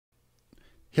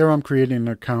Here I'm creating an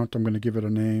account. I'm going to give it a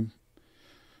name.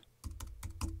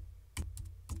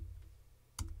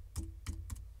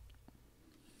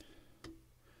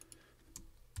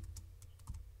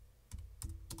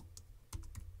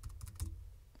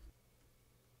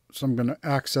 So I'm going to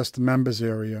access the members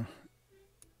area.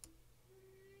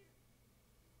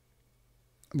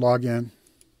 Log in.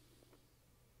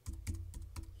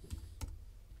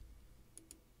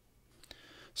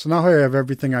 So now I have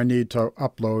everything I need to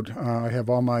upload. I have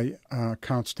all my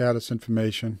account status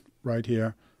information right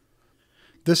here.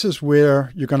 This is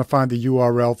where you're going to find the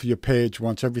URL for your page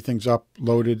once everything's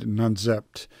uploaded and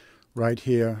unzipped. Right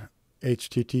here,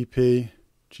 HTTP,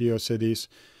 Geocities,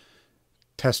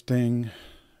 testing,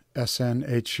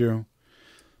 SNHU.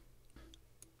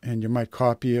 And you might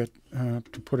copy it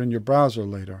to put in your browser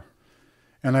later.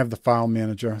 And I have the file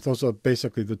manager. Those are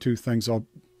basically the two things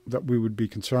that we would be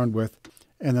concerned with.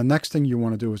 And the next thing you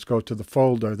want to do is go to the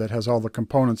folder that has all the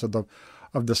components of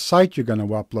the site you're going to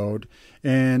upload.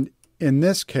 And in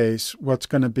this case, what's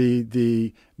going to be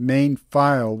the main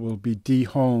file will be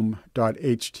dhome.htm.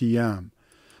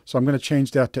 So I'm going to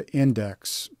change that to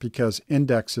index because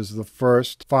index is the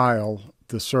first file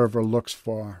the server looks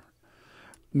for.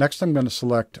 Next, I'm going to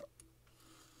select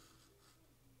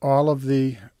all of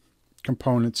the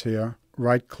components here,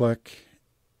 right-click,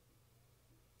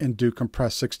 and do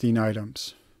compress 16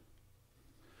 items.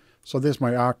 So there's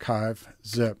my archive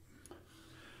zip.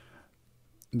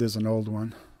 There's an old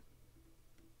one.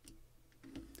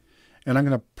 And I'm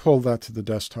going to pull that to the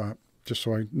desktop just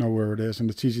so I know where it is and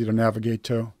it's easy to navigate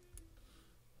to.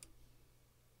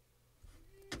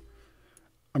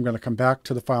 I'm going to come back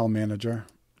to the file manager,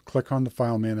 click on the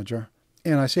file manager,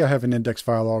 and I see I have an index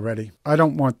file already. I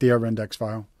don't want their index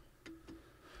file.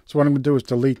 So what I'm going to do is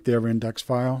delete their index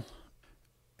file,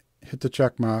 hit the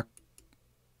check mark,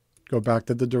 go back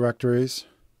to the directories,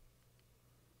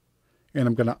 and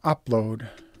I'm going to upload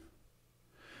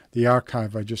the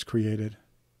archive I just created.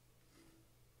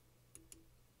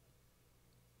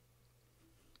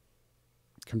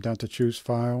 Come down to choose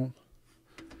file,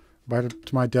 right up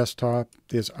to my desktop,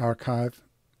 there's archive.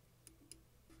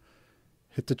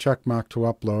 Hit the check mark to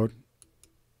upload.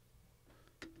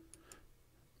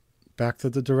 Back to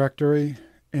the directory,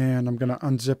 and I'm going to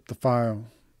unzip the file.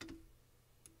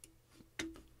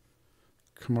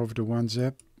 Come over to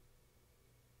unzip.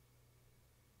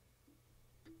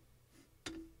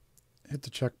 Hit the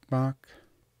check mark.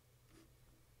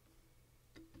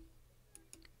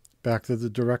 Back to the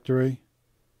directory.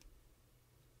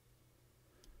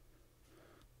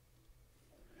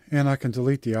 And I can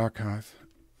delete the archive.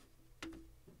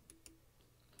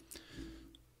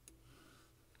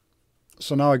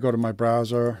 So now I go to my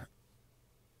browser,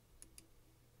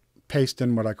 paste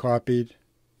in what I copied,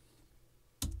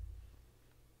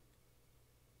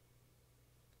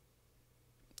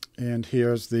 and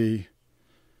here's the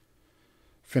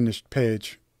finished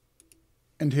page,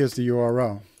 and here's the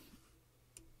URL.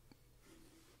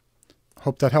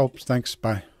 Hope that helps. Thanks.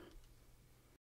 Bye.